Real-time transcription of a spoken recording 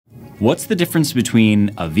What's the difference between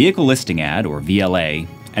a vehicle listing ad, or VLA,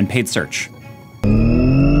 and paid search?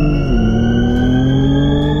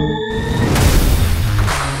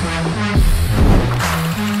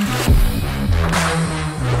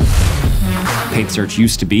 Paid search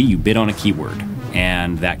used to be you bid on a keyword,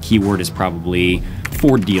 and that keyword is probably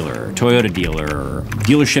Ford dealer, Toyota dealer,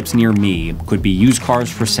 dealerships near me, could be used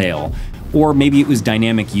cars for sale, or maybe it was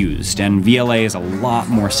dynamic used, and VLA is a lot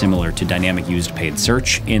more similar to dynamic used paid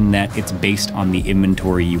search in that it's based on the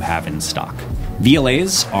inventory you have in stock.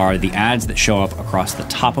 VLAs are the ads that show up across the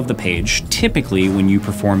top of the page, typically when you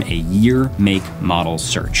perform a year, make, model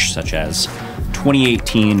search, such as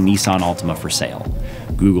 2018 Nissan Altima for sale.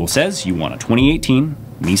 Google says you want a 2018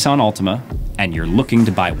 Nissan Altima and you're looking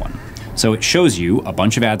to buy one. So it shows you a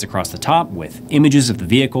bunch of ads across the top with images of the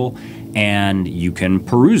vehicle, and you can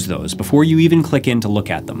peruse those before you even click in to look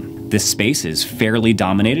at them. This space is fairly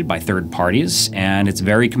dominated by third parties, and it's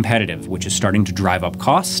very competitive, which is starting to drive up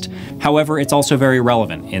cost. However, it's also very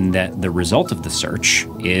relevant in that the result of the search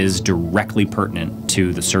is directly pertinent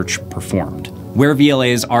to the search performed. Where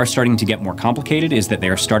VLAs are starting to get more complicated is that they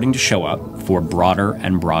are starting to show up for broader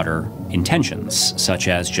and broader intentions, such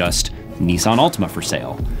as just Nissan Altima for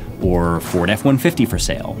sale, or Ford F-150 for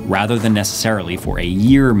sale, rather than necessarily for a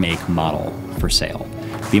year, make, model for sale.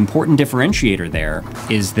 The important differentiator there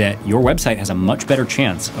is that your website has a much better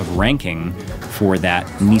chance of ranking for that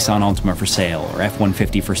Nissan Altima for sale or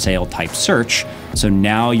F-150 for sale type search, so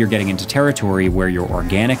now you're getting into territory where your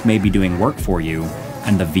organic may be doing work for you,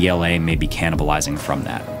 and the VLA may be cannibalizing from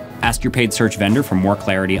that. Ask your paid search vendor for more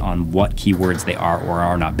clarity on what keywords they are or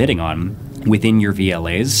are not bidding on within your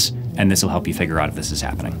VLAs, and this will help you figure out if this is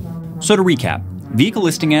happening. So to recap, vehicle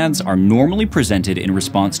listing ads are normally presented in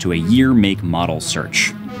response to a year, make, model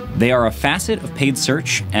search. They are a facet of paid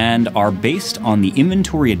search and are based on the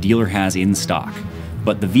inventory a dealer has in stock.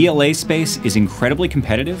 But the VLA space is incredibly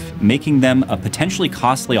competitive, making them a potentially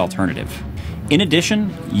costly alternative. In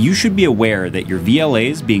addition, you should be aware that your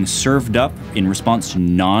VLAs being served up in response to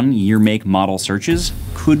non-year, make, model searches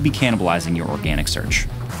could be cannibalizing your organic search.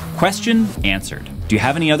 Question answered. Do you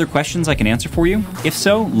have any other questions I can answer for you? If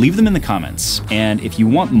so, leave them in the comments. And if you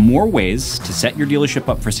want more ways to set your dealership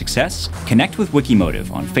up for success, connect with Wikimotive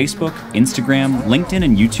on Facebook, Instagram, LinkedIn,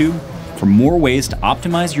 and YouTube for more ways to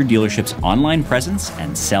optimize your dealership's online presence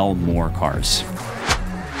and sell more cars.